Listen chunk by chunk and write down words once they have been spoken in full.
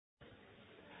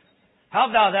How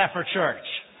about that for church?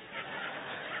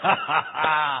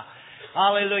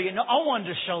 Hallelujah. No, I wanted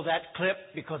to show that clip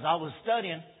because I was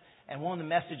studying, and one of the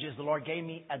messages the Lord gave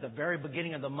me at the very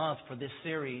beginning of the month for this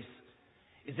series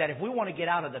is that if we want to get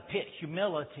out of the pit,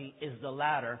 humility is the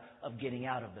ladder of getting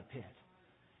out of the pit.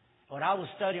 When I was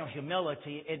studying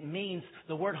humility, it means,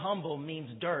 the word humble means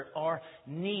dirt or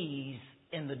knees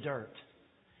in the dirt.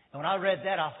 And when I read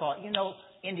that, I thought,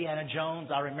 Indiana Jones,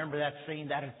 I remember that scene,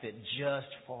 that would fit just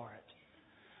for it.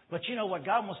 But you know what?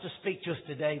 God wants to speak to us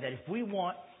today that if we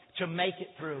want to make it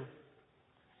through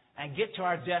and get to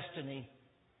our destiny,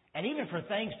 and even for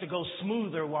things to go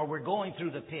smoother while we're going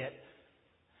through the pit,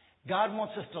 God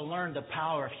wants us to learn the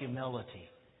power of humility.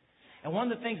 And one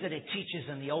of the things that it teaches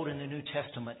in the Old and the New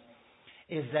Testament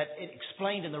is that it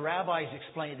explained, and the rabbis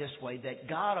explain it this way, that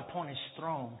God upon His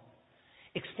throne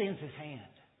extends His hand.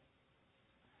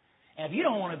 And if you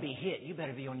don't want to be hit, you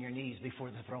better be on your knees before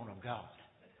the throne of God.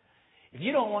 If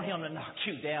you don't want Him to knock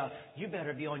you down, you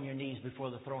better be on your knees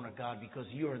before the throne of God because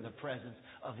you're in the presence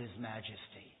of His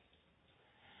majesty.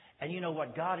 And you know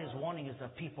what God is wanting is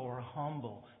that people are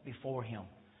humble before Him.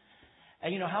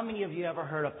 And how many of you ever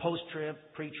heard of post-trib,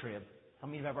 pre-trib? How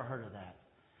many of you ever heard of that?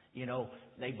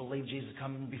 They believe Jesus is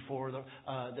coming before the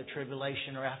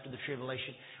tribulation or after the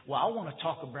tribulation. Well, I want to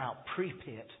talk about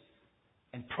pre-pit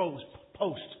and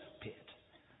post-pit.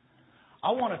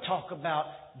 I want to talk about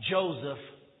Joseph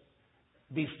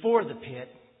before the pit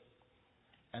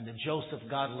and the Joseph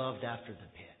God loved after the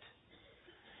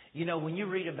pit. When you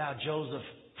read about Joseph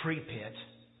pre-pit,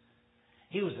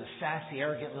 he was a sassy,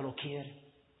 arrogant little kid.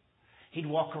 He'd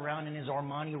walk around in his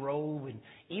Armani robe, and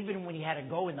even when he had to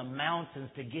go in the mountains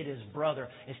to get his brother,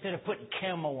 instead of putting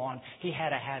camo on, he had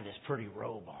to have this pretty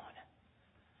robe on.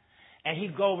 And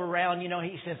he'd go around,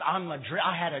 he says,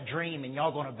 I had a dream, and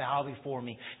y'all going to bow before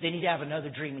me. Then he'd have another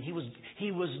dream, and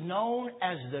he was known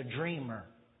as the dreamer.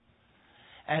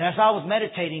 And as I was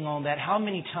meditating on that, how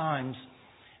many times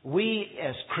we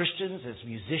as Christians, as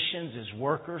musicians, as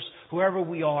workers, whoever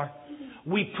we are,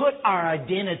 we put our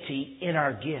identity in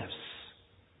our gifts.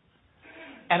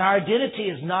 And our identity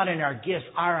is not in our gifts.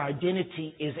 Our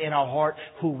identity is in our heart,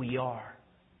 who we are.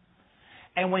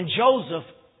 And when Joseph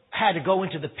had to go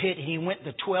into the pit, he went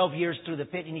the 12 years through the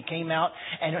pit and he came out,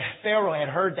 and Pharaoh had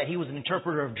heard that he was an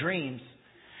interpreter of dreams.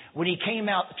 When he came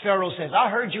out, Pharaoh says, I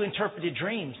heard you interpreted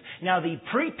dreams. Now the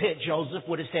pre-pit Joseph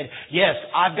would have said, yes,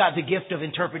 I've got the gift of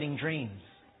interpreting dreams.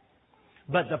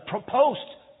 But the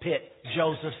post-pit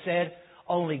Joseph said,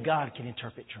 only God can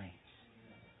interpret dreams.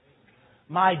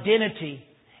 My identity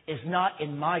is not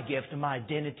in my gift, and my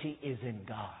identity is in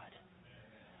God.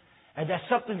 And that's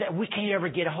something that we can't ever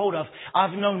get a hold of.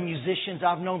 I've known musicians,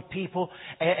 I've known people,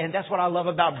 and that's what I love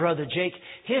about Brother Jake.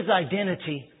 His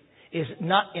identity is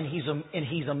not in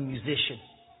he's a musician.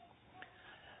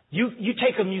 You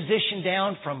take a musician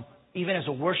down from even as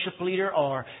a worship leader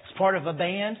or as part of a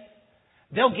band,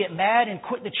 they'll get mad and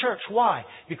quit the church. Why?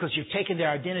 Because you've taken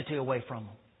their identity away from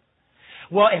them.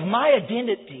 Well, if my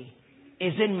identity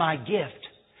is in my gift,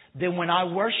 then when I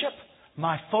worship,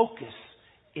 my focus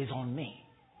is on me.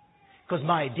 Because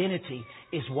my identity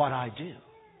is what I do.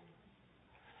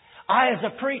 I, as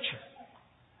a preacher,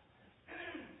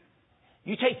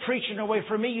 you take preaching away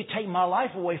from me, you take my life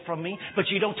away from me, but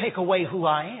you don't take away who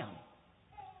I am.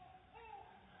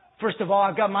 First of all,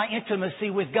 I've got my intimacy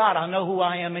with God. I know who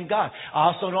I am in God. I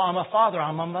also know I'm a father.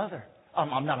 I'm a mother.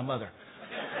 I'm not a mother.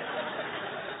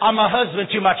 I'm a husband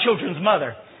to my children's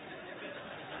mother.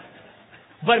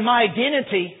 But my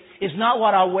identity is not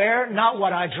what I wear, not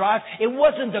what I drive. It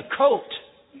wasn't the coat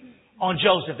on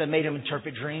Joseph that made him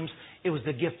interpret dreams. It was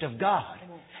the gift of God.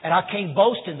 And I can't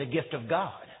boast in the gift of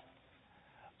God.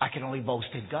 I can only boast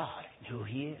in God and who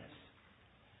He is.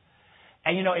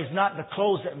 And it's not the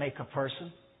clothes that make a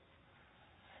person.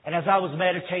 And as I was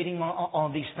meditating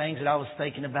on these things, and I was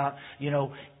thinking about,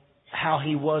 how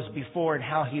he was before and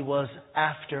how he was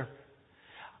after.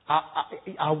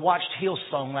 I watched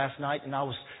Hillsong last night, and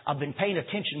I've been paying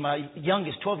attention. My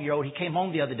youngest 12-year-old, he came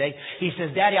home the other day. He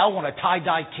says, Daddy, I want a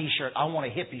tie-dye T-shirt. I want a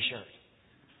hippie shirt.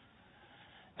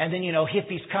 And then,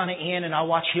 hippies kind of in, and I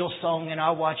watch Hillsong, and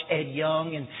I watch Ed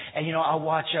Young, and I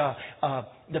watch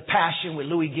The Passion with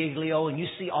Louis Giglio, and you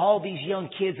see all these young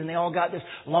kids, and they all got this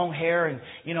long hair, and,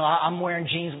 I'm wearing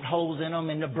jeans with holes in them,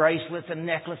 and the bracelets and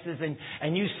necklaces,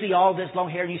 and you see all this long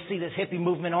hair, and you see this hippie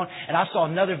movement on. And I saw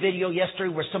another video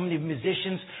yesterday where some of the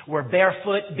musicians were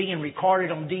barefoot being recorded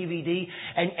on DVD,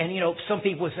 and some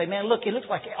people would say, man, look, it looks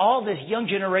like all this young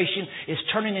generation is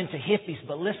turning into hippies.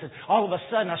 But listen, all of a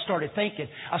sudden I started thinking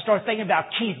about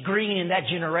Keith Green and that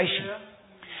generation.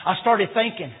 I started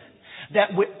thinking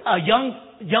That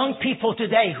young people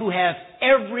today who have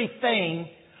everything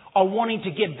are wanting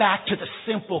to get back to the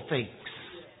simple things.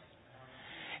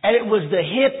 And it was the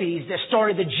hippies that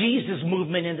started the Jesus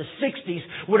movement in the 60s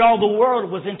when all the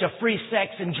world was into free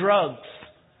sex and drugs.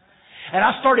 And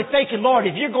I started thinking, Lord,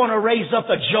 if you're going to raise up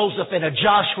a Joseph and a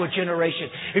Joshua generation,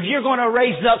 if you're going to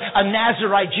raise up a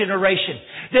Nazarite generation,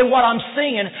 then what I'm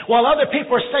seeing, while other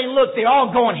people are saying, look, they're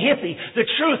all going hippie, the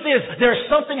truth is there's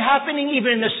something happening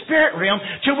even in the spirit realm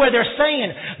to where they're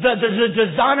saying the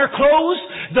designer clothes,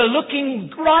 the looking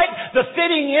right, the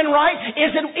fitting in right,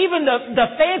 isn't even the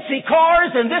fancy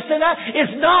cars and this and that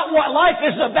is not what life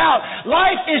is about.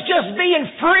 Life is just being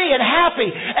free and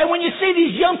happy. And when you see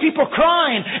these young people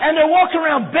crying and they're walking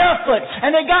around barefoot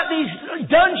and they got these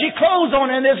dungy clothes on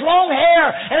and this long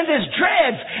hair and this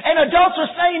dreads, and adults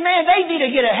are saying, man, they need to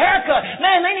get a haircut.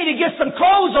 Man, they need to get some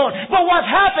clothes on. But what's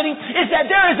happening is that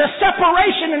there is a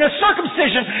separation and a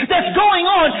circumcision that's going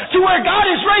on to where God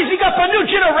is raising up a new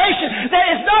generation that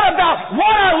is not about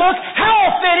what I look, how I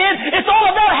fit in. It's all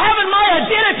about having my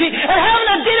identity and having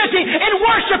identity in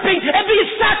worshiping and being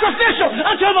sacrificial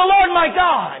unto the Lord my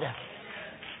God.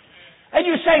 And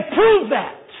you say, prove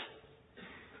that.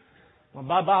 Well,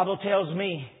 my Bible tells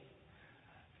me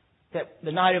that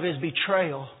the night of His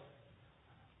betrayal,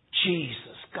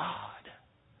 Jesus,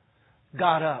 God,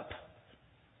 got up,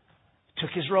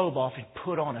 took His robe off and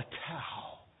put on a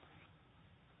towel.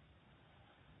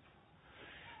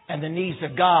 And the knees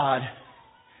of God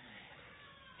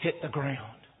hit the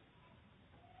ground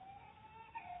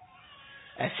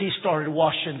as He started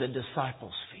washing the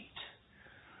disciples' feet.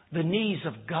 The knees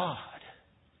of God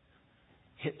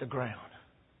hit the ground.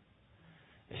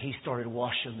 He started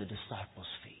washing the disciples'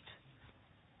 feet.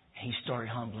 He started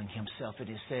humbling Himself. And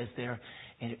it says there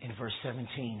in verse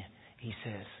 17, He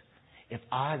says, if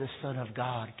I, the Son of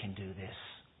God, can do this,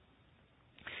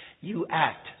 you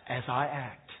act as I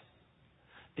act,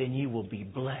 then you will be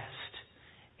blessed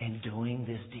in doing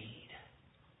this deed.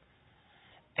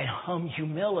 And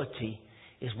humility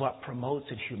is what promotes,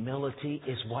 and humility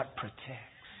is what protects.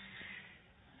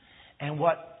 And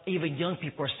what even young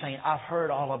people are saying, I've heard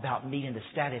all about meeting the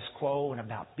status quo and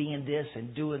about being this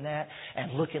and doing that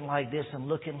and looking like this and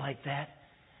looking like that.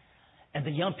 And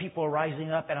the young people are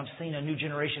rising up, and I'm seeing a new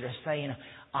generation that are saying,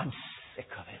 I'm sick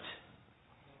of it.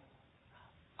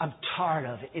 I'm tired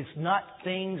of it. It's not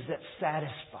things that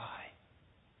satisfy.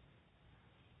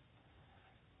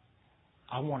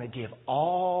 I want to give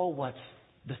all what's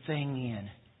the thing in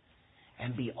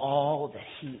and be all that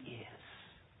He is.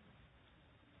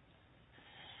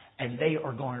 And they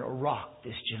are going to rock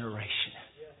this generation.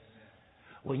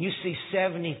 When you see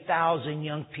 70,000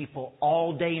 young people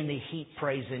all day in the heat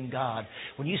praising God,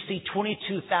 when you see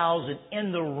 22,000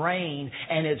 in the rain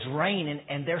and it's raining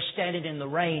and they're standing in the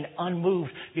rain unmoved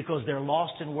because they're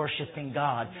lost in worshiping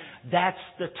God, that's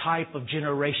the type of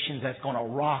generation that's going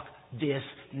to rock this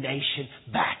nation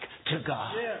back to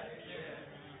God.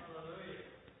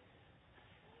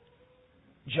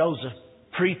 Joseph,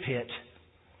 pre-pit,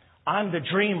 I'm the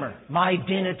dreamer. My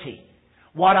identity,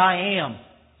 what I am,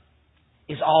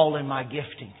 is all in my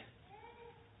gifting.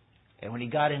 And when he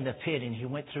got in the pit and he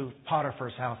went through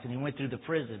Potiphar's house and he went through the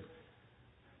prison,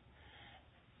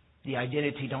 the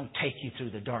identity don't take you through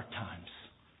the dark times.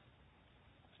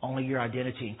 Only your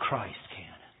identity in Christ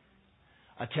can.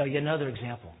 I'll tell you another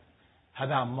example. How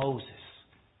about Moses?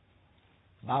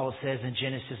 The Bible says in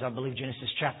Genesis, I believe Exodus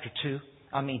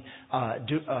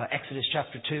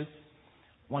chapter 2,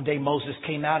 one day Moses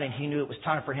came out and he knew it was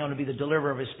time for him to be the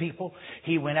deliverer of his people.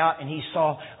 He went out and he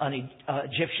saw an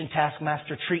Egyptian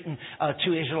taskmaster treating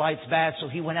 2 Israelites bad. So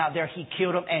he went out there, he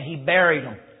killed them, and he buried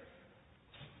them.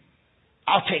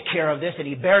 I'll take care of this. And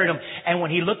he buried them. And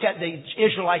when he looked at the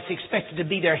Israelites, he expected to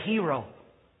be their hero.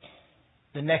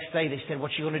 The next day they said,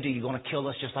 what you going to do? You going to kill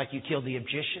us just like you killed the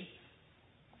Egyptian?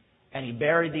 And he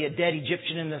buried the dead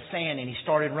Egyptian in the sand and he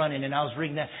started running. And I was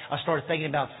reading that. I started thinking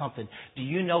about something. Do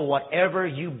you know whatever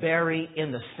you bury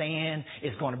in the sand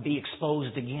is going to be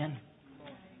exposed again?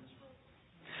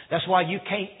 That's why you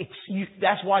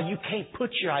can't put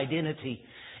your identity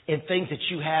in things that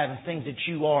you have and things that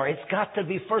you are. It's got to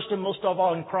be first and most of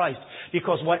all in Christ.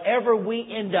 Because whatever we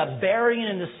end up burying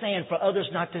in the sand for others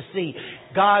not to see,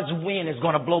 God's wind is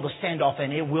going to blow the sand off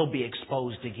and it will be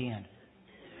exposed again.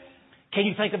 Can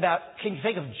you think of,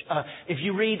 if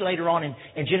you read later on in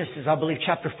Genesis, I believe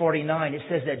chapter 49, it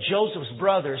says that Joseph's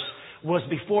brothers was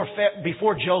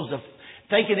before Joseph,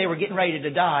 thinking they were getting ready to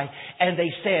die. And they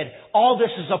said, all this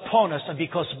is upon us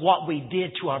because what we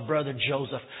did to our brother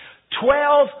Joseph.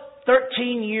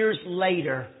 13 years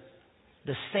later,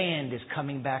 the sand is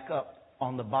coming back up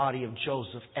on the body of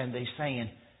Joseph. And they're saying,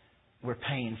 we're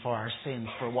paying for our sins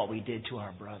for what we did to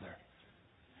our brother.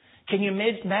 Can you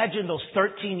imagine those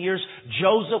 13 years?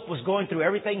 Joseph was going through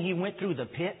everything he went through the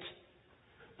pit.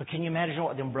 But can you imagine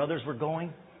what them brothers were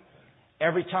going?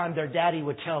 Every time their daddy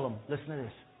would tell them, listen to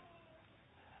this,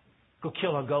 go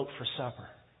kill a goat for supper.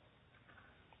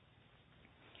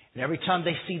 And every time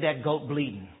they see that goat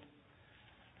bleeding,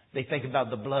 they think about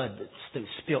the blood that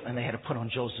spilled and they had to put on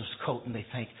Joseph's coat, and they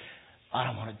think, I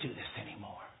don't want to do this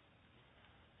anymore.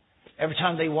 Every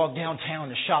time they walk downtown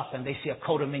to shop and they see a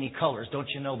coat of many colors, don't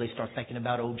you know they start thinking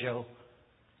about old Joe?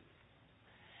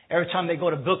 Every time they go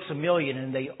to Books A Million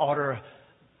and they order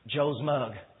Joe's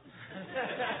mug,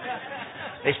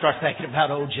 they start thinking about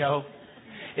old Joe.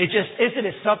 Isn't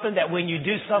it something that when you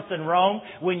do something wrong,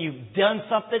 when you've done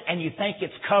something and you think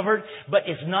it's covered, but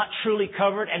it's not truly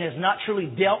covered and is not truly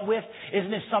dealt with,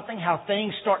 isn't it something how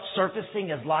things start surfacing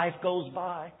as life goes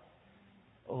by?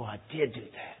 Oh, I did do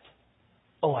that.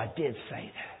 Oh, I did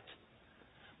say that.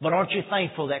 But aren't you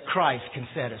thankful that Christ can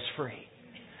set us free?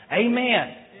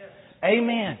 Amen.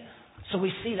 Amen. So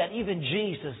we see that even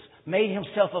Jesus made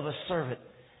himself of a servant.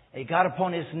 He got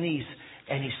upon his knees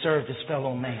and he served his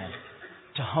fellow man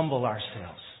to humble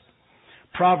ourselves.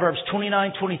 Proverbs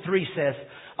 29:23 says,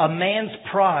 a man's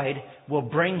pride will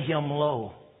bring him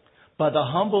low, but the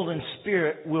humble in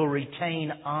spirit will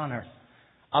retain honor.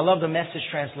 I love the Message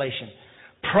translation.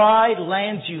 Pride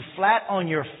lands you flat on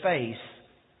your face.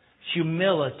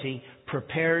 Humility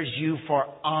prepares you for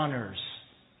honors.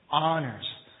 Honors.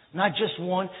 Not just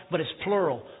one, but it's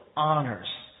plural. Honors.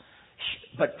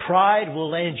 But pride will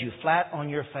land you flat on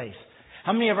your face.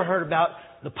 How many ever heard about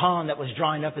the pond that was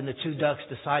drying up and the two ducks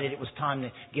decided it was time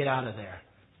to get out of there?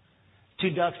 Two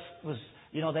ducks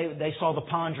they saw the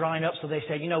pond drying up, so they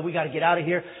said, we got to get out of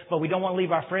here, but we don't want to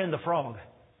leave our friend the frog.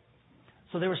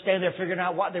 So they were standing there figuring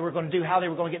out what they were going to do, how they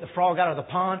were going to get the frog out of the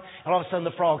pond. And all of a sudden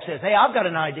the frog says, hey, I've got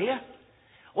an idea.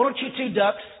 Why don't you two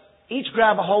ducks each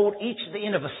grab a hold, each at the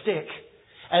end of a stick,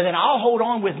 and then I'll hold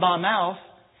on with my mouth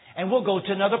and we'll go to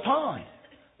another pond.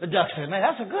 The duck said, man,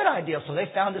 that's a good idea. So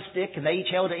they found a stick and they each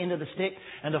held the end of the stick.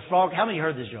 And the frog, how many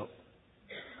heard this joke?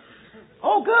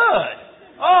 Oh, good.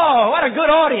 Oh, what a good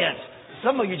audience.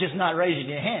 Some of you just not raising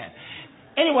your hand.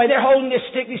 Anyway, they're holding this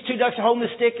stick. These two ducks are holding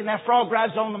the stick, and that frog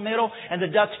grabs on the middle, and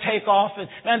the ducks take off, and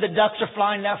the ducks are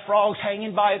flying, that frog's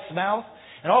hanging by its mouth.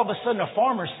 And all of a sudden, a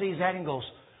farmer sees that and goes,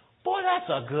 boy, that's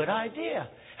a good idea.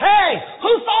 Hey,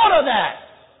 who thought of that?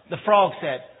 The frog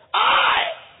said,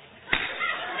 I!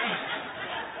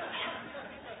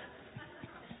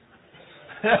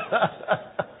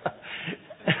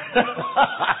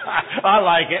 I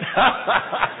like it.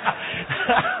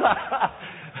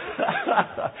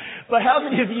 But how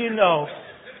many of you know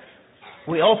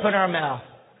we open our mouth?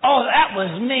 Oh, that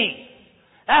was me.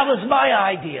 That was my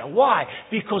idea. Why?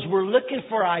 Because we're looking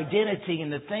for identity in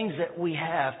the things that we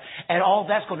have, and all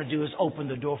that's going to do is open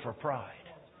the door for pride.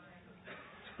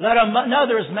 Let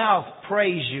another's mouth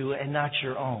praise you and not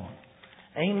your own.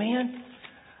 Amen?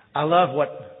 I love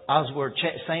what Oswald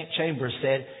St. Chambers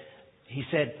said. He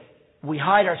said, we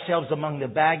hide ourselves among the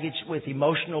baggage with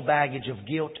emotional baggage of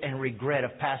guilt and regret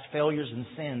of past failures and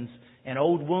sins and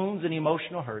old wounds and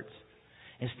emotional hurts.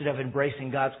 Instead of embracing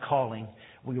God's calling,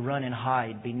 we run and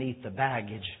hide beneath the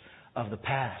baggage of the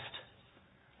past.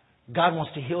 God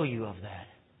wants to heal you of that.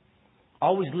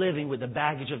 Always living with the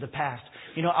baggage of the past.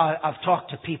 I've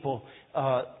talked to people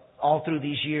all through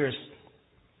these years,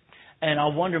 and I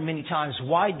wonder many times,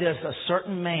 why does a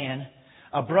certain man,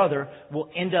 a brother, will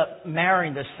end up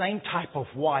marrying the same type of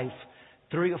wife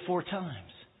 3 or 4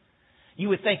 times? You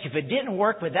would think if it didn't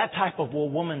work with that type of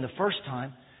woman the first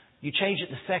time, you change it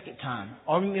the second time.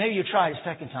 Or maybe you try it the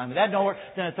second time. If that don't work,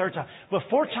 then the third time. But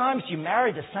 4 times you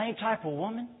marry the same type of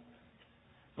woman?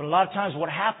 But a lot of times what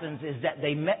happens is that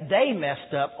they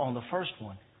messed up on the first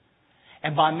one.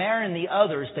 And by marrying the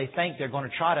others, they think they're going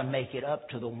to try to make it up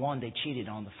to the one they cheated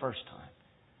on the first time.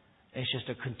 It's just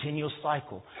a continual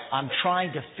cycle. I'm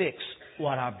trying to fix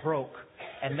what I broke.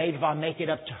 And maybe if I make it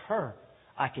up to her,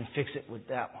 I can fix it with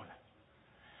that one.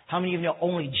 How many of you know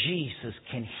only Jesus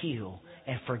can heal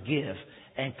and forgive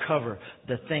and cover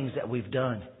the things that we've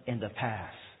done in the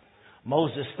past?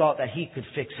 Moses thought that he could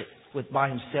fix it by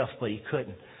himself, but he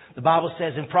couldn't. The Bible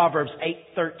says in Proverbs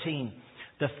 8:13,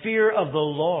 the fear of the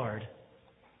Lord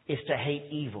is to hate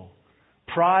evil,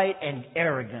 pride and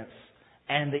arrogance,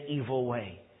 and the evil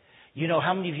way. You know,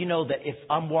 how many of you know that if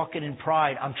I'm walking in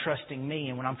pride, I'm trusting me,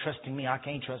 and when I'm trusting me, I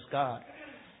can't trust God.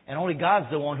 And only God's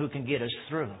the one who can get us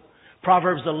through.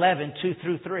 Proverbs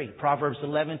 11:2-3. Proverbs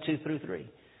 11:2-3.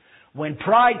 When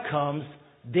pride comes,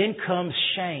 then comes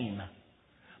shame.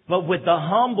 But with the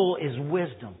humble is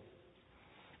wisdom.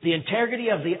 The integrity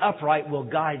of the upright will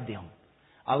guide them.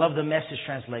 I love the Message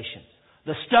translation.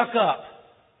 The stuck up.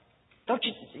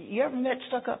 You ever met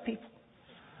stuck up people?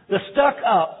 The stuck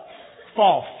up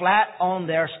fall flat on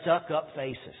their stuck up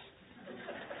faces.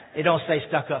 It don't say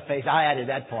stuck up face. I added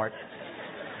that part.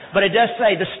 But it does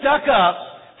say the stuck up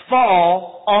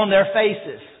fall on their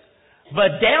faces.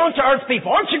 But down to earth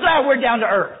people, aren't you glad we're down to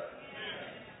earth?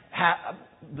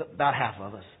 About half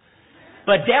of us.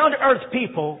 But down to earth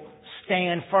people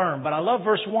stand firm. But I love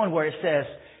verse 1 where it says,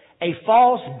 a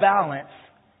false balance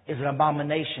is an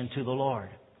abomination to the Lord,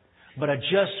 but a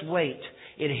just weight,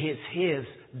 it is His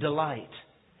delight.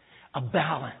 A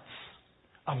balance.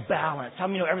 A balance. How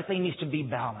many know everything needs to be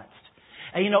balanced?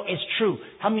 And you know, it's true.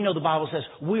 How many know the Bible says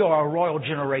we are a royal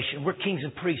generation. We're kings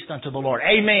and priests unto the Lord.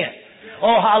 Amen.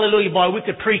 Oh, hallelujah, boy. We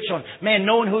could preach on, man,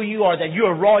 knowing who you are, that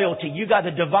you're royalty. You got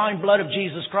the divine blood of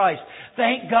Jesus Christ.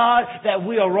 Thank God that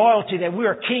we are royalty, that we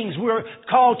are kings. We're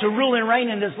called to rule and reign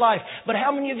in this life. But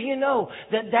how many of you know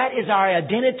that that is our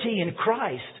identity in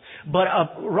Christ? But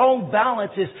a wrong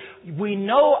balance is we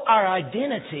know our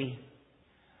identity,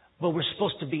 but we're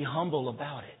supposed to be humble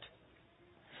about it.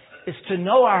 It's to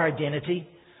know our identity,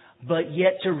 but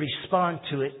yet to respond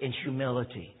to it in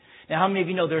humility. Now, how many of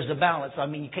you know there's a balance? I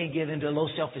mean, you can't get into low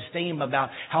self-esteem about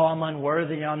how I'm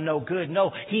unworthy and I'm no good.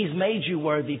 No, He's made you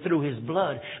worthy through His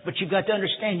blood. But you've got to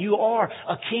understand you are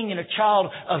a king and a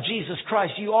child of Jesus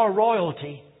Christ. You are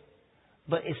royalty.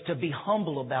 But it's to be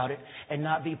humble about it and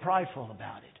not be prideful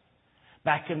about it.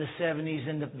 Back in the 70s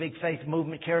in the big faith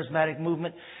movement, charismatic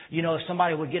movement, you know, if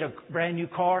somebody would get a brand new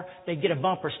car, they'd get a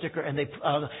bumper sticker and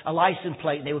a license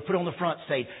plate, and they would put on the front,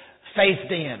 say,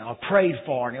 faithed in or prayed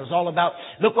for. And it was all about,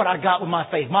 look what I got with my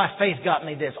faith. My faith got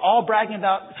me this. All bragging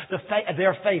about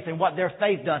their faith and what their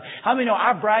faith done. How many know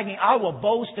I'm bragging? I will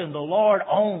boast in the Lord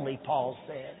only, Paul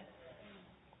said.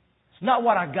 It's not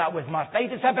what I got with my faith.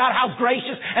 It's about how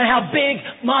gracious and how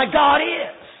big my God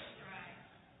is.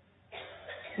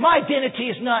 My identity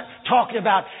is not talking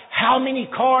about how many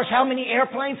cars, how many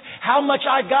airplanes, how much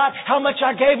I got, how much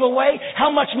I gave away,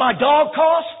 how much my dog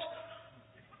cost.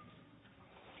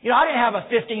 You know, I didn't have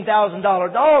a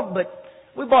 $15,000 dog, but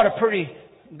we bought a pretty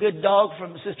good dog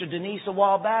from Sister Denise a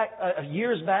while back,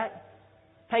 years back.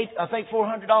 Paid, I think,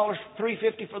 $400,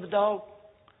 $350 for the dog.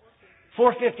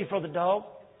 $450 for the dog.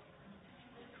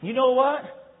 You know what?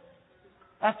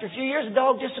 After a few years, the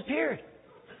dog disappeared.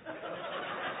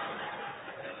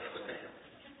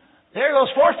 There goes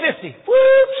 $450.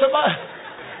 Whoop!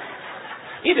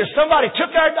 Either somebody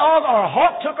took our dog or a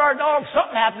hawk took our dog.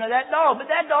 Something happened to that dog. But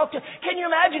that dog, can you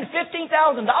imagine $15,000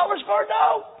 for a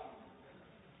dog?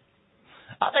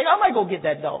 I think I might go get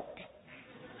that dog.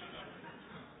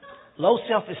 Low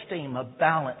self-esteem, a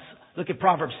balance. Look at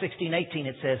Proverbs 16:18.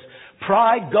 It says,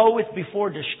 pride goeth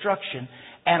before destruction,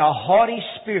 and a haughty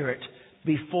spirit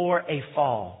before a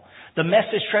fall. The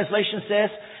Message translation says,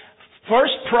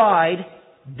 first pride,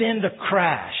 then the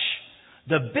crash.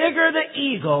 The bigger the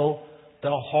ego,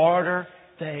 the harder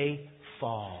they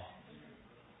fall.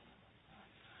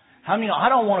 How many know I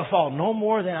don't want to fall no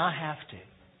more than I have to?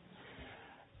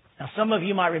 Now, some of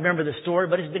you might remember the story,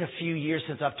 but it's been a few years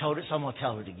since I've told it, so I'm going to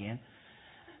tell it again.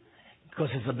 Because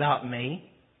it's about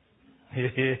me.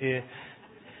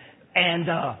 And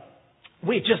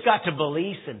we just got to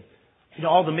Belize, and you know,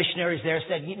 all the missionaries there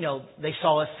said, you know, they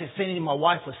saw us sending. My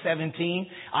wife was 17.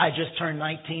 I just turned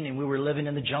 19, and we were living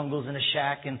in the jungles in a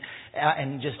shack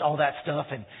and just all that stuff.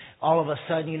 And all of a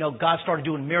sudden, you know, God started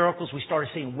doing miracles. We started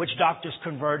seeing witch doctors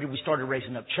converted. We started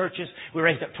raising up churches. We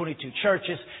raised up 22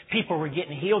 churches. People were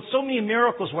getting healed. So many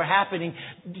miracles were happening.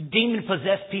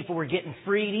 Demon-possessed people were getting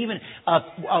freed. Even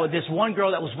this one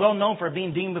girl that was well known for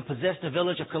being demon-possessed in the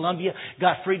village of Columbia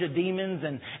got freed of demons.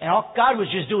 And God was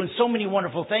just doing so many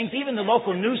wonderful things. Even the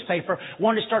local newspaper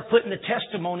wanted to start putting the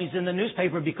testimonies in the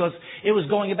newspaper because it was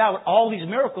going about all these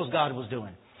miracles God was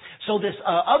doing. So this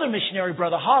other missionary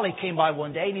brother, Holly, came by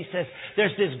one day and he says,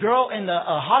 there's this girl in the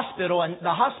hospital, and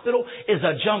the hospital is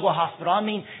a jungle hospital. I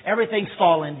mean, everything's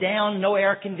falling down, no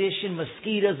air condition,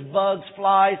 mosquitoes, bugs,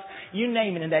 flies, you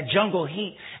name it, in that jungle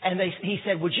heat. And he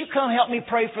said, would you come help me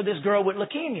pray for this girl with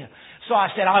leukemia? So I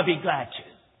said, I'll be glad to.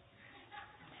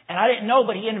 And I didn't know,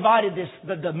 but he invited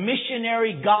the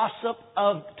missionary gossip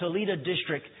of Toledo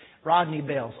District, Rodney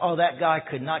Bells. Oh, that guy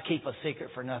could not keep a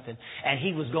secret for nothing. And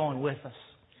he was going with us.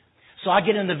 So I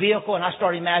get in the vehicle and I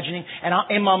start imagining, and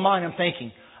in my mind I'm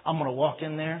thinking, I'm going to walk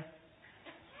in there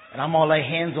and I'm going to lay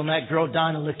hands on that girl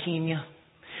dying of leukemia.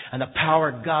 And the power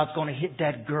of God's going to hit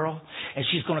that girl. And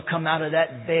she's going to come out of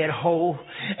that bed whole.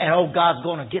 And oh, God's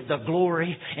going to get the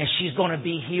glory. And she's going to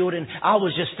be healed. And I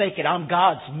was just thinking, I'm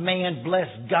God's man, bless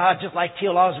God. Just like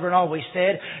T.L. Osborne always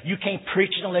said, you can't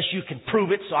preach it unless you can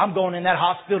prove it. So I'm going in that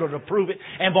hospital to prove it.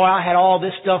 And boy, I had all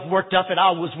this stuff worked up. And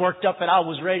I was worked up. And I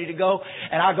was ready to go.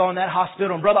 And I go in that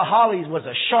hospital. And Brother Holly was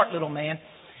a short little man.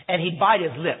 And he'd bite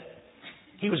his lip.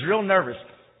 He was real nervous.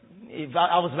 If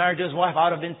I was married to his wife, I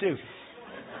would have been too.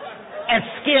 And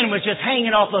skin was just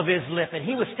hanging off of his lip. And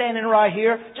he was standing right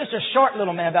here, just a short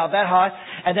little man, about that high.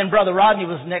 And then Brother Rodney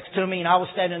was next to me, and I was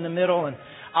standing in the middle. And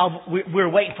we were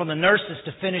waiting for the nurses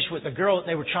to finish with the girl.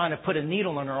 They were trying to put a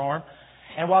needle in her arm.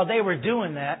 And while they were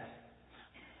doing that,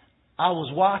 I was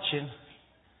watching,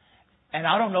 and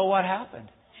I don't know what happened.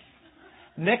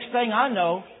 Next thing I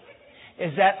know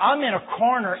is that I'm in a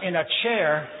corner in a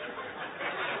chair.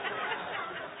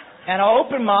 And I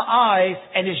open my eyes,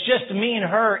 and it's just me and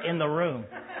her in the room.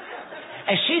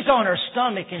 And she's on her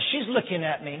stomach, and she's looking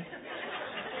at me.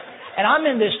 And I'm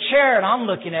in this chair, and I'm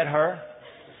looking at her,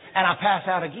 and I pass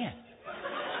out again.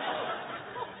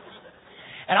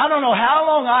 And I don't know how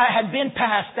long I had been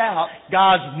passed out,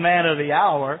 God's man of the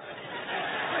hour.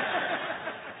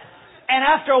 And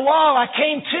after a while, I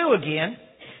came to again.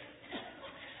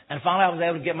 And finally, I was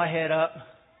able to get my head up.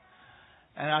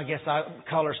 And I guess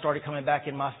color started coming back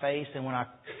in my face. And when I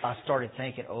started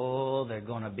thinking, oh, they're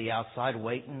going to be outside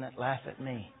waiting to laugh at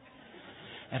me.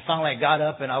 And finally I got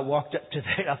up and I walked up to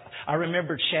I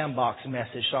remembered Shambach's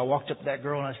message. So I walked up to that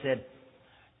girl and I said,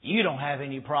 you don't have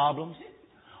any problems.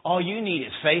 All you need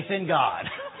is faith in God.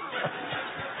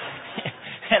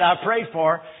 And I prayed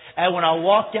for her. And when I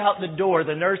walked out the door,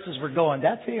 the nurses were going,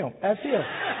 that's him. That's him.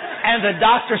 And the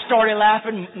doctor started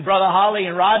laughing. Brother Holly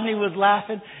and Rodney was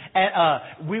laughing.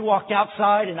 And we walked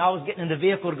outside, and I was getting in the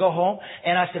vehicle to go home.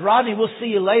 And I said, Rodney, we'll see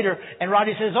you later. And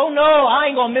Rodney says, oh, no, I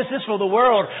ain't going to miss this for the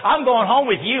world. I'm going home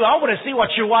with you. I want to see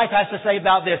what your wife has to say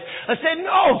about this. I said,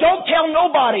 no, don't tell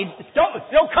nobody.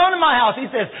 Don't come to my house. He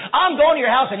says, I'm going to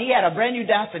your house. And he had a brand new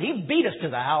Datsun. He beat us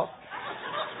to the house.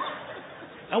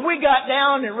 And we got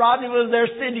down, and Rodney was there.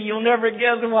 Cindy, you'll never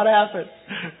guess what happened.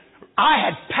 I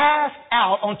had passed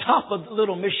out on top of the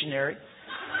little missionary,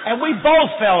 and we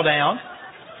both fell down.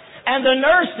 And the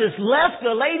nurses left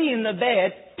the lady in the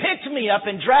bed, picked me up,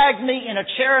 and dragged me in a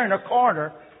chair in a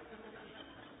corner.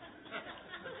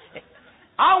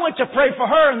 I went to pray for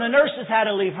her, and the nurses had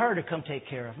to leave her to come take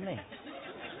care of me.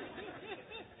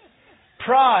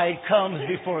 Pride comes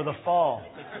before the fall.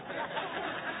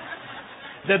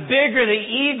 The bigger the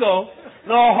ego,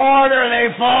 the harder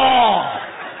they fall.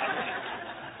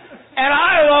 And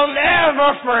I will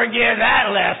never forget that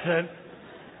lesson.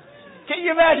 Can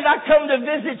you imagine I come to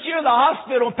visit you in the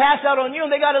hospital and pass out on you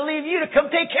and they got to leave you to come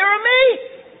take care of me?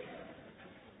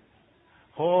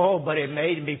 Oh, but it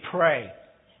made me pray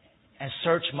and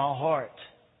search my heart.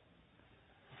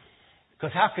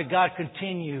 Because how could God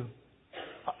continue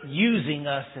using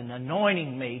us and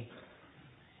anointing me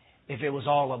if it was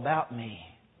all about me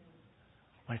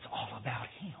when it's all about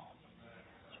Him?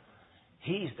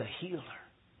 He's the healer.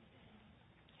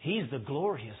 He's the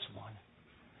glorious one.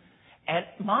 And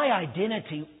my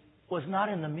identity was not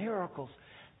in the miracles.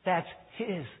 That's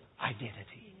His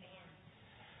identity.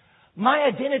 My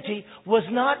identity was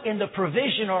not in the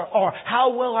provision or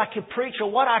how well I could preach or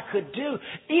what I could do.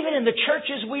 Even in the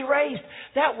churches we raised,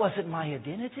 that wasn't my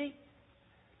identity.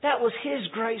 That was His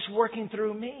grace working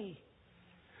through me.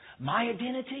 My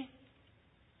identity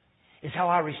is how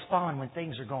I respond when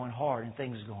things are going hard and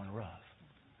things are going rough.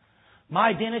 My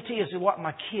identity is what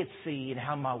my kids see and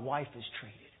how my wife is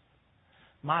treated.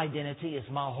 My identity is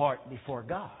my heart before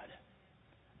God.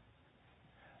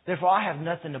 Therefore, I have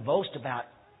nothing to boast about.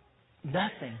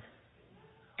 Nothing.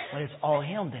 When it's all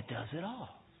Him that does it all.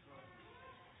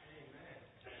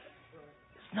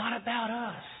 It's not about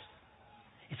us.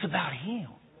 It's about Him.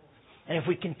 And if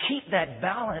we can keep that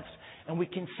balance and we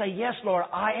can say, yes, Lord,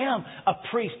 I am a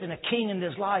priest and a king in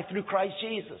this life through Christ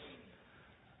Jesus.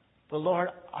 But Lord,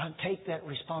 I take that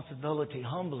responsibility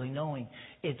humbly, knowing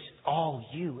it's all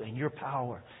You and Your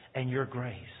power and Your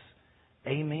grace.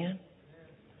 Amen.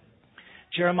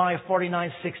 Jeremiah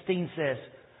 49:16 says,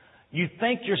 you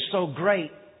think you're so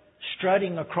great,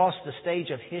 strutting across the stage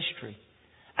of history,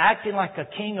 acting like a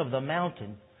king of the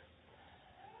mountain.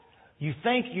 You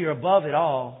think you're above it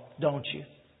all, don't you?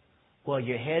 Well,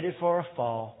 you're headed for a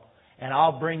fall, and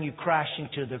I'll bring you crashing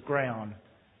to the ground.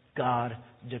 God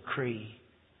decree.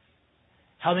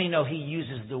 How many know He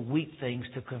uses the weak things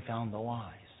to confound the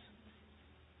wise?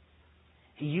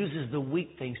 He uses the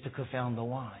weak things to confound the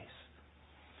wise.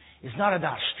 It's not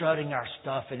about strutting our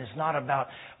stuff, and it's not about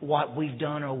what we've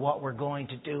done or what we're going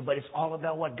to do, but it's all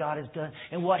about what God has done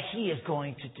and what He is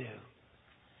going to do.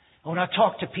 When I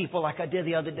talk to people like I did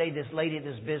the other day, this lady at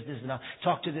this business, and I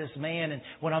talk to this man, and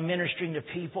when I'm ministering to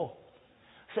people,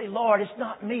 I say, Lord, it's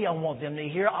not me I want them to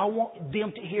hear. I want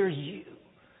them to hear You.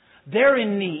 They're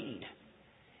in need.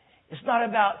 It's not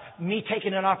about me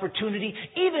taking an opportunity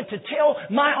even to tell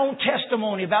my own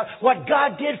testimony about what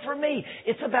God did for me.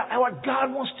 It's about what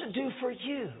God wants to do for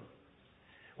you.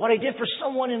 What He did for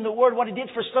someone in the Word, what He did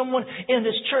for someone in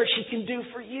this church, He can do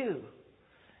for you.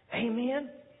 Amen?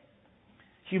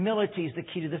 Humility is the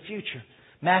key to the future.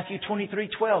 Matthew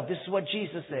 23:12, this is what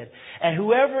Jesus said. And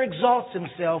whoever exalts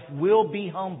himself will be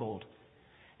humbled.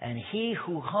 And he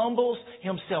who humbles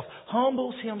himself,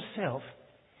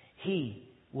 he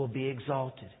will be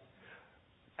exalted.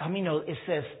 I mean, it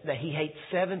says that He hates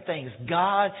 7 things.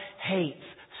 God hates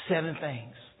 7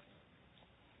 things.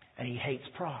 And He hates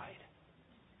pride.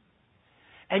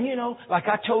 And like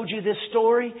I told you this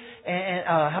story, and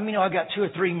how many know I got 2 or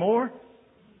 3 more?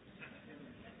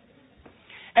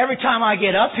 Every time I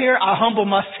get up here, I humble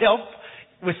myself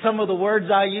with some of the words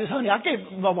I use. Honey,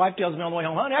 my wife tells me on the way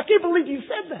home, honey, I can't believe you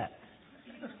said that.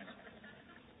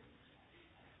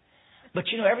 But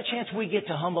every chance we get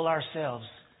to humble ourselves,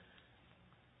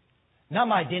 not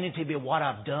my identity be what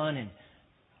I've done and,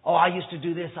 I used to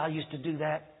do this, I used to do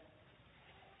that.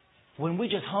 When we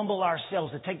just humble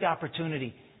ourselves and take the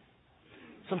opportunity,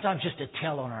 sometimes just to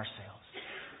tell on ourselves.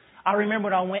 I remember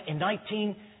when I went in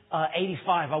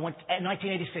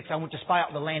 1986, I went to spy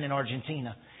out the land in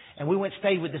Argentina. And we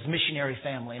stayed with this missionary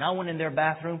family. And I went in their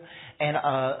bathroom, and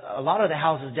a lot of the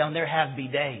houses down there have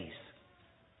bidets.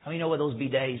 How many know what those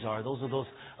bidets are? Those are those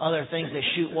other things that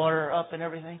shoot water up and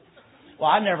everything.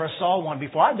 Well, I never saw one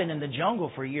before. I've been in the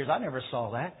jungle for years. I never saw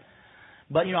that.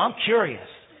 But, I'm curious.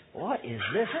 What is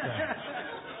this thing?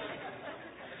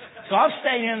 So I'm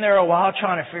staying in there a while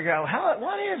trying to figure out,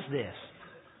 what is this?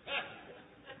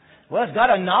 Well, it's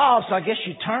got a knob, so I guess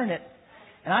you turn it.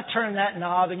 And I turned that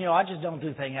knob, and I just don't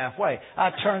do things halfway. I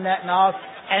turned that knob,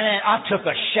 and then I took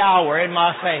a shower in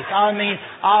my face. I mean,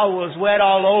 I was wet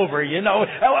all over,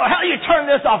 How do you turn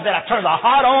this off? Then I turned the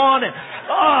hot on, and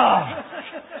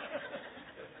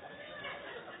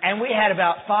And we had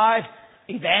about 5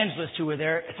 evangelists who were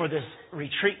there for this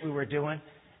retreat we were doing.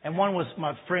 And one was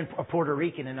my friend, a Puerto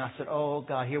Rican, and I said, oh,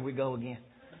 God, here we go again.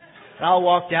 And I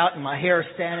walked out and my hair's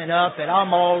standing up and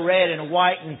I'm all red and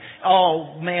white and,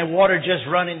 water just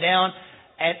running down.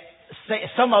 And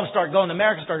some of them start going, the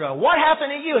Americans start going, what happened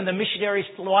to you? And the missionary's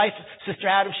wife, Sister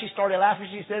Adams, she started laughing.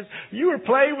 She says, you were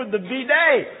playing with the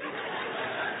bidet.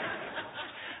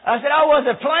 I said, I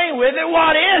wasn't playing with it.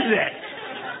 What is it?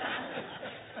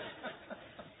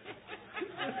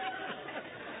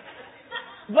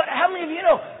 But how many of you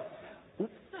know,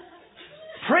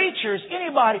 preachers,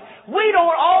 anybody, we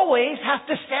don't always have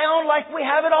to sound like we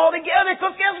have it all together,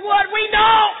 because guess what? We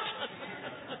don't!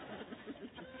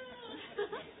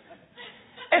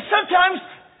 And sometimes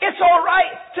it's all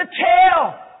right to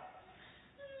tell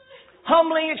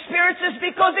humbling experiences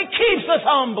because it keeps us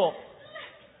humble.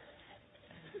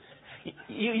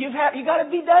 You got a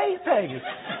bidet, Peggy.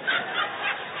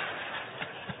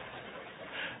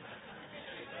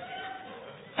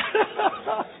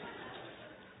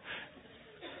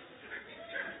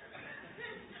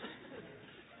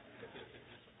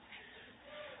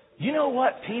 You know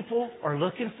what people are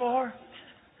looking for?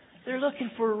 They're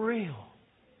looking for real.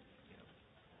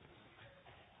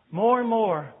 More and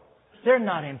more, they're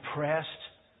not impressed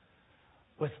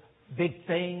with big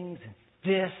things and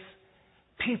this.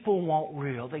 People want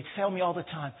real. They tell me all the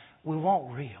time, we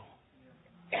want real.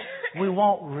 We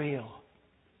want real.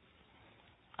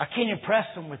 I can't impress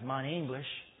them with my English.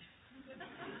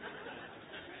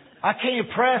 I can't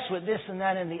impress with this and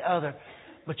that and the other.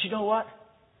 But you know what?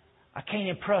 I can't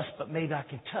impress, but maybe I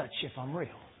can touch if I'm real.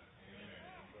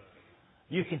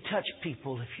 You can touch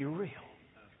people if you're real.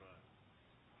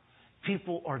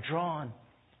 People are drawn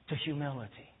to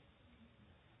humility.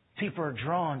 People are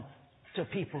drawn to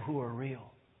people who are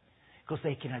real because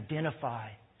they can identify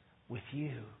with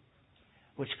you,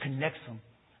 which connects them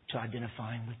to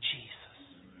identifying with Jesus.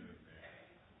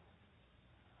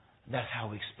 That's how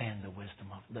we expand the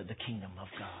wisdom of the kingdom of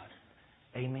God.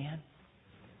 Amen.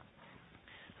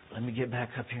 Let me get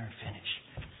back up here and finish.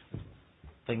 I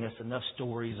think that's enough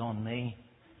stories on me.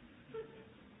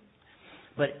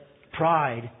 But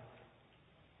pride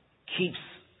keeps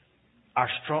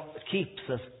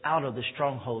us out of the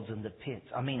strongholds and the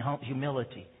pits.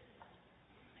 Humility.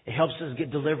 It helps us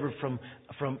get delivered from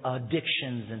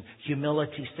addictions, and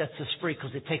humility sets us free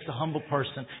because it takes a humble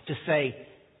person to say,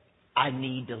 I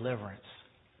need deliverance.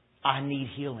 I need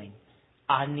healing.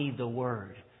 I need the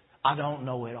Word. I don't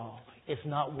know it all. It's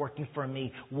not working for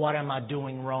me. What am I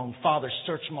doing wrong? Father,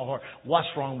 search my heart. What's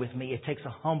wrong with me? It takes a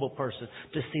humble person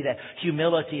to see that.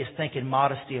 Humility is thinking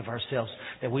modesty of ourselves,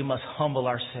 that we must humble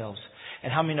ourselves.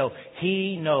 And how many know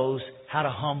He knows how to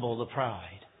humble the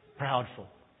proudful?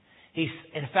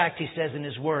 In fact, He says in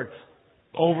His Word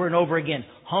over and over again,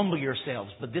 humble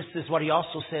yourselves. But this is what He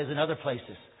also says in other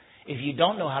places. If you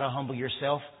don't know how to humble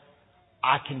yourself,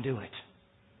 I can do it.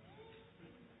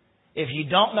 If you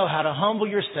don't know how to humble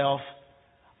yourself,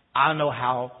 I know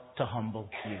how to humble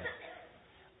you.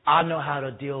 I know how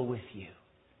to deal with you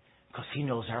because He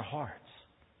knows our hearts.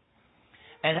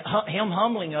 And Him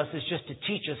humbling us is just to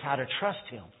teach us how to trust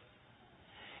Him.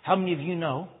 How many of you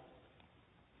know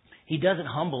He doesn't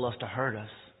humble us to hurt us?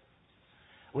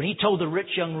 When He told the rich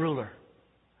young ruler,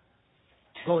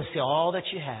 go and sell all that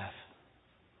you have,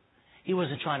 He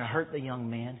wasn't trying to hurt the young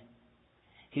man.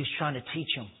 He was trying to teach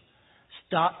him,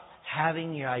 stop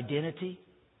having your identity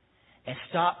and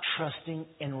stop trusting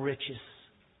in riches.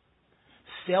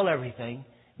 Sell everything.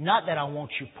 Not that I want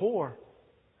you poor.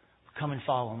 Come and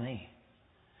follow me,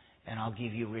 and I'll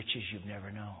give you riches you've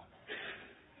never known.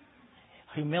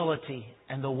 Humility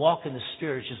and the walk in the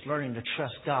Spirit is just learning to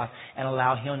trust God and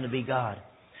allow Him to be God.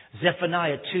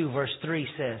 Zephaniah 2 verse 3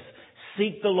 says,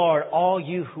 seek the Lord, all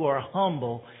you who are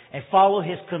humble, and follow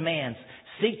His commands.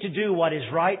 Seek to do what is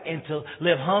right and to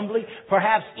live humbly.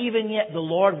 Perhaps even yet the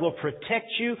Lord will protect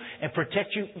you and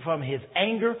protect you from His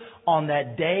anger on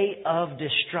that day of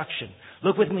destruction.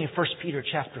 Look with me in 1 Peter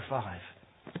chapter 5.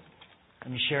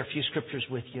 Let me share a few scriptures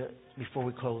with you before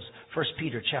we close. 1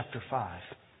 Peter chapter 5.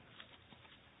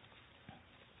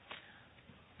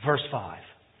 Verse 5.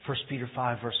 1 Peter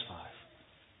 5 verse 5.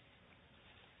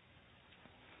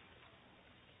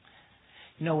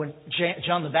 You know, when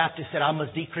John the Baptist said, I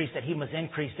must decrease that He must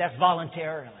increase, that's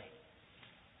voluntarily.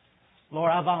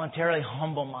 Lord, I voluntarily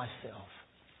humble myself.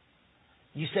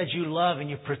 You said you love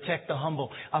and you protect the humble.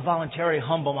 I voluntarily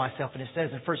humble myself. And it says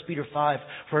in 1 Peter 5,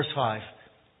 verse 5,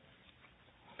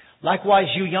 likewise,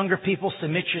 you younger people,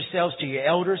 submit yourselves to your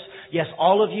elders. Yes,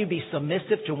 all of you be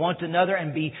submissive to one another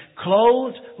and be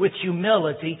clothed with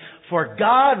humility. For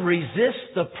God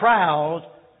resists the proud,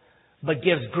 but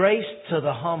gives grace to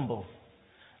the humble.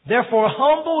 Therefore,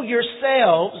 humble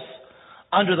yourselves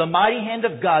under the mighty hand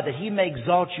of God, that He may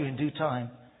exalt you in due time,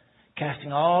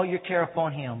 casting all your care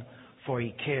upon Him, for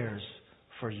He cares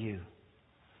for you.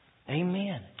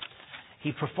 Amen.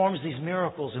 He performs these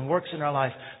miracles and works in our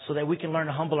life so that we can learn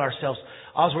to humble ourselves.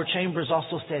 Oswald Chambers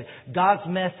also said, God's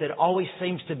method always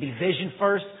seems to be vision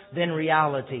first, then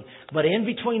reality. But in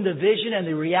between the vision and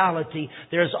the reality,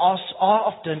 there's also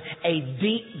often a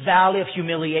deep valley of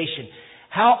humiliation.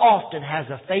 How often has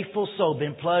a faithful soul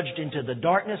been plunged into the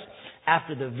darkness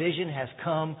after the vision has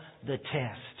come the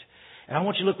test? And I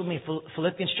want you to look with me,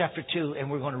 Philippians chapter 2, and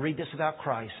we're going to read this about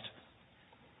Christ,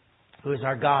 who is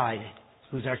our guide,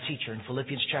 who's our teacher, in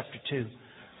Philippians chapter 2,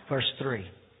 verse 3.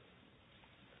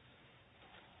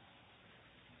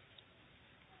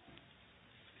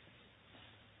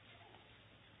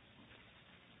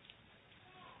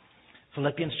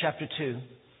 Philippians chapter 2,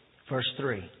 verse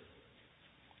 3.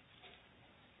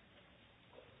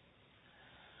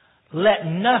 Let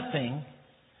nothing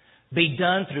be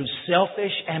done through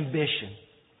selfish ambition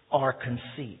or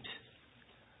conceit,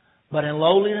 but in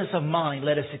lowliness of mind,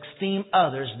 let us esteem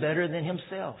others better than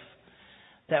himself.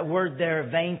 That word there,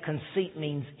 vain conceit,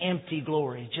 means empty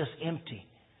glory, just empty.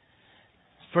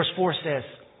 Verse 4 says,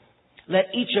 let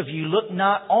each of you look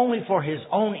not only for his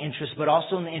own interest, but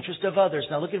also in the interest of others.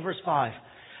 Now look at verse 5.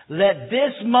 Let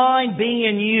this mind be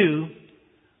in you,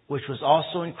 which was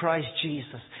also in Christ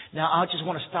Jesus. Now, I just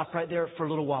want to stop right there for a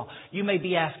little while. You may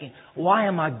be asking, why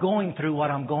am I going through what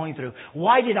I'm going through?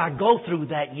 Why did I go through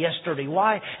that yesterday?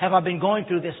 Why have I been going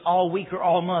through this all week or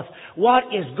all month? What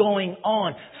is going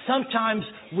on? Sometimes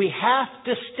we have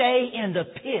to stay in the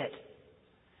pit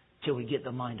till we get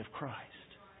the mind of Christ.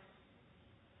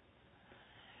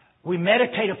 We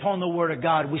meditate upon the Word of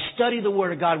God. We study the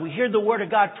Word of God. We hear the Word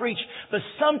of God preached. But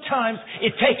sometimes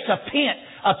it takes a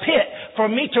pit for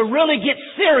me to really get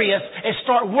serious and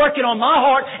start working on my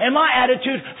heart and my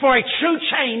attitude for a true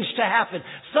change to happen.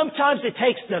 Sometimes it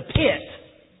takes the pit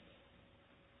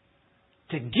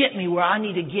to get me where I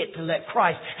need to get to let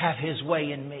Christ have His way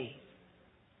in me.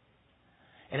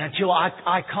 And until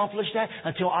I accomplish that,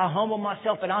 until I humble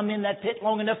myself and I'm in that pit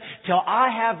long enough, till I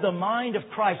have the mind of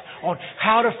Christ on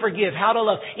how to forgive, how to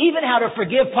love, even how to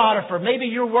forgive Potiphar. Maybe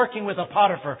you're working with a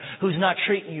Potiphar who's not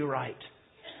treating you right.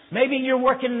 Maybe you're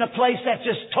working in a place that's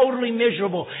just totally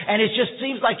miserable and it just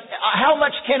seems like, how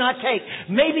much can I take?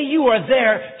 Maybe you are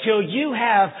there till you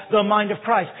have the mind of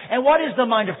Christ. And what is the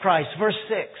mind of Christ? Verse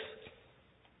 6.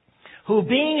 Who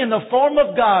being in the form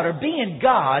of God, or being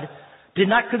God, did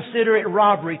not consider it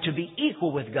robbery to be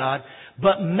equal with God,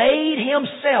 but made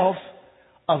Himself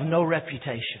of no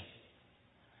reputation,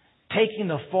 taking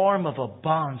the form of a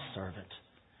bondservant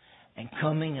and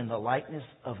coming in the likeness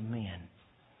of men.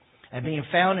 And being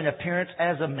found in appearance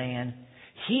as a man,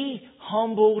 He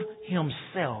humbled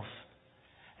Himself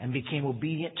and became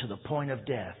obedient to the point of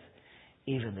death,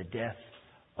 even the death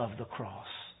of the cross.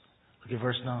 Look at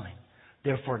verse 9.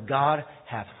 Therefore God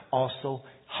hath also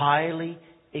highly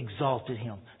exalted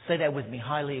Him. Say that with me,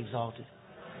 highly exalted.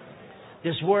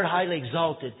 This word highly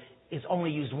exalted is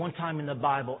only used one time in the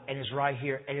Bible, and is right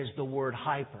here. It is the word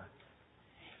hyper.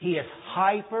 He is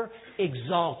hyper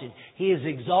exalted. He is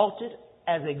exalted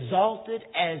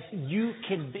as you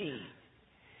can be.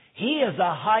 He is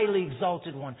a highly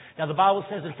exalted one. Now the Bible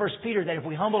says in 1 Peter that if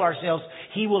we humble ourselves,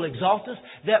 He will exalt us.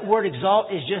 That word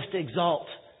exalt is just exalt.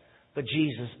 But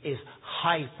Jesus is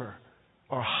hyper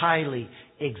or highly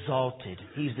exalted.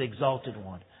 He's the exalted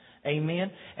one.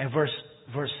 Amen? And verse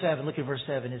 7, look at verse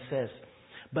 7. It says,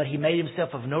 but He made Himself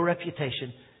of no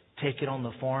reputation, taking on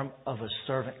the form of a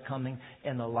servant, coming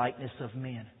in the likeness of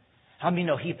men. How many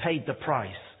know He paid the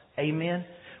price? Amen?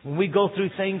 When we go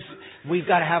through things, we've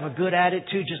got to have a good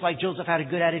attitude, just like Joseph had a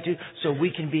good attitude, so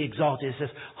we can be exalted. It says,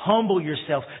 humble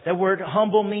yourself. That word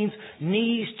humble means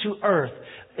knees to earth.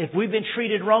 If we've been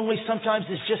treated wrongly, sometimes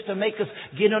it's just to make us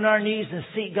get on our knees and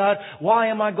seek God. Why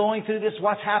am I going through this?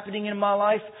 What's happening in my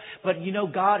life? But you know,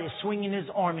 God is swinging His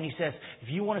arm and He says, if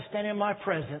you want to stand in my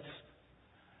presence,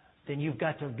 then you've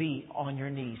got to be on your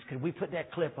knees. Could we put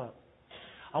that clip up?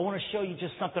 I want to show you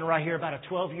just something right here about a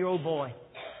 12-year-old boy.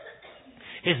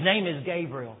 His name is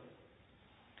Gabriel.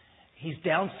 He's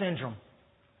Down syndrome.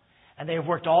 And they've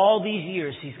worked all these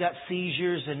years. He's got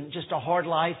seizures and just a hard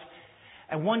life.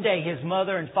 And one day his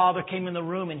mother and father came in the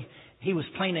room and he was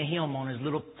playing a hymn on his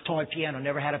little toy piano.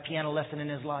 Never had a piano lesson in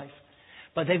his life.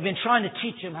 But they've been trying to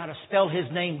teach him how to spell his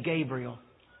name, Gabriel.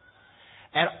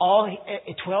 And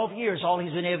at 12 years, all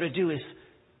he's been able to do is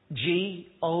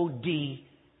G-O-D,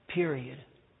 period.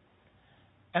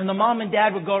 And the mom and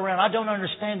dad would go around, I don't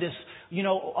understand this. You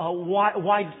know,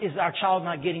 why is our child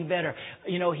not getting better?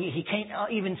 You know, he can't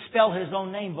even spell his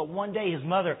own name. But one day his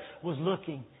mother was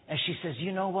looking and she says,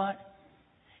 you know what?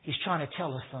 He's trying to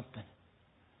tell us something.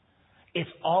 It's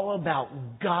all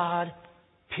about God,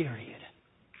 period.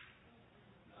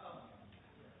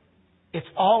 It's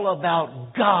all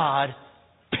about God,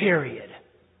 period.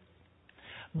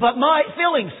 But my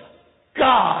feelings,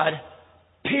 God,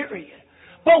 period.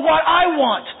 But what I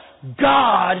want,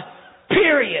 God,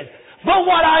 period. But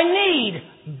what I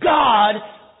need, God,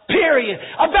 period.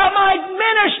 About my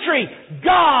ministry,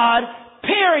 God,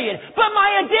 period. But my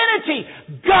identity,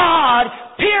 God,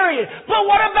 period. But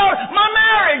what about my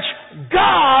marriage,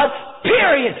 God,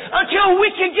 period. Until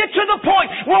we can get to the point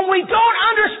when we don't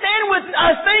understand with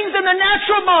things in the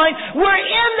natural mind, we're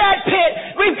in that pit.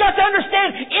 We've got to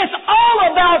understand it's all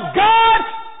about God,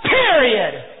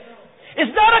 period.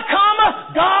 It's not a comma,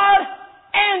 God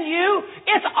and you.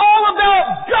 It's all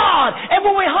about God. And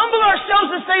when we humble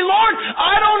ourselves and say, Lord,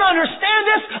 I don't understand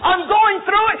this. I'm going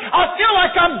through it. I feel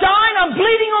like I'm dying. I'm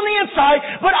bleeding on the inside.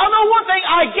 But I know one thing.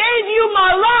 I gave you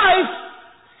my life.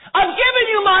 I've given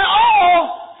you my all.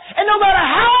 And no matter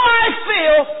how I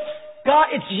feel, God,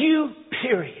 it's you,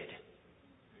 period.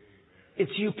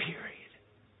 It's you, period.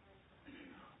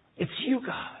 It's you,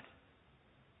 God.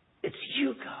 It's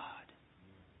you, God.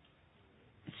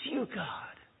 It's you, God.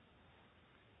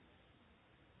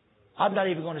 I'm not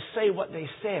even going to say what they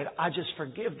said. I just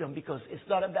forgive them because it's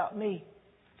not about me.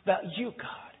 It's about you,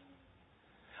 God.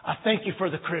 I thank you for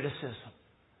the criticism.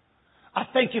 I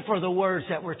thank you for the words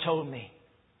that were told me.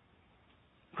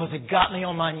 Because it got me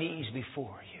on my knees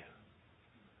before you.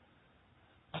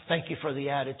 I thank you for the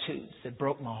attitudes that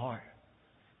broke my heart.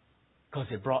 Because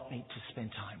it brought me to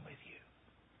spend time with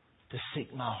you. To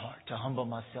seek my heart. To humble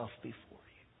myself before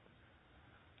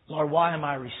you. Lord, why am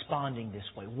I responding this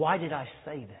way? Why did I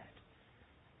say that?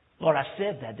 Lord, I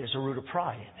said that. There's a root of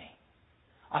pride in me.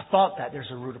 I thought that.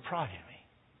 There's a root of pride in me.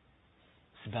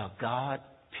 It's about God,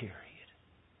 period.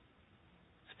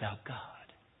 It's about God.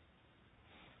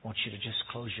 I want you to just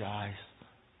close your eyes.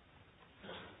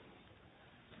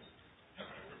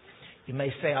 You may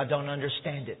say, I don't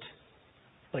understand it.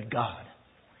 But God.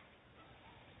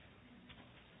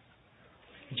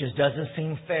 It just doesn't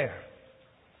seem fair.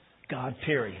 God,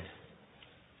 period.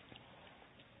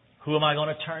 Who am I going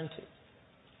to turn to?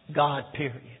 God,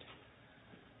 period.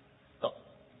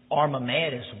 arm of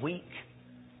man is weak.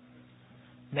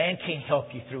 Man can't help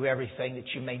you through everything that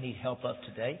you may need help of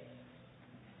today.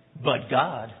 But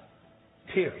God,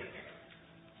 period.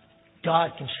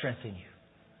 God can strengthen you.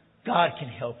 God can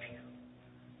help you.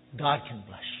 God can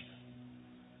bless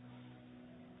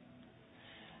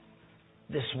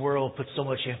you. This world puts so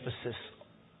much emphasis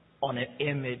on an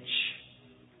image,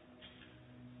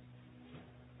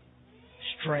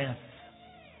 strength,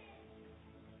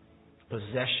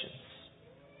 possessions.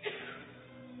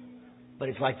 But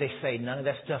it's like they say, none of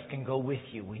that stuff can go with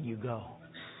you when you go.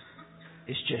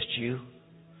 It's just you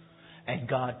and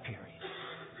God, period.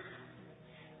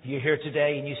 If you're here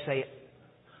today and you say,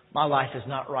 my life is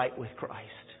not right with Christ.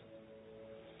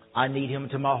 I need Him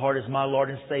into my heart as my Lord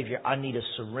and Savior. I need to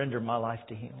surrender my life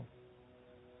to Him.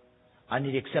 I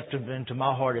need to accept Him into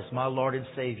my heart as my Lord and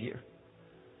Savior.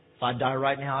 If I die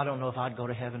right now, I don't know if I'd go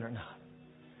to heaven or not.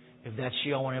 If that's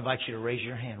you, I want to invite you to raise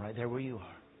your hand right there where you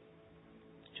are.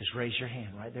 Just raise your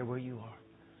hand right there where you are.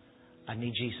 I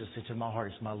need Jesus into my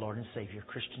heart as my Lord and Savior.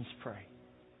 Christians, pray.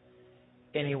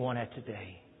 Anyone at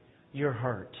today, you're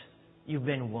hurt. You've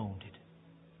been wounded.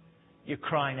 You're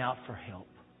crying out for help.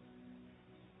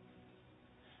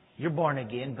 You're born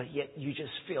again, but yet you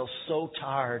just feel so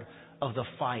tired of the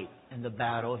fight and the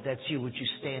battle. If that's you, would you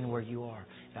stand where you are?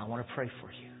 And I want to pray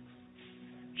for you.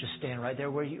 Just stand right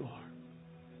there where you are.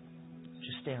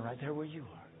 Just stand right there where you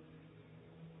are.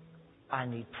 I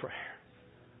need prayer.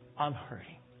 I'm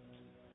hurting.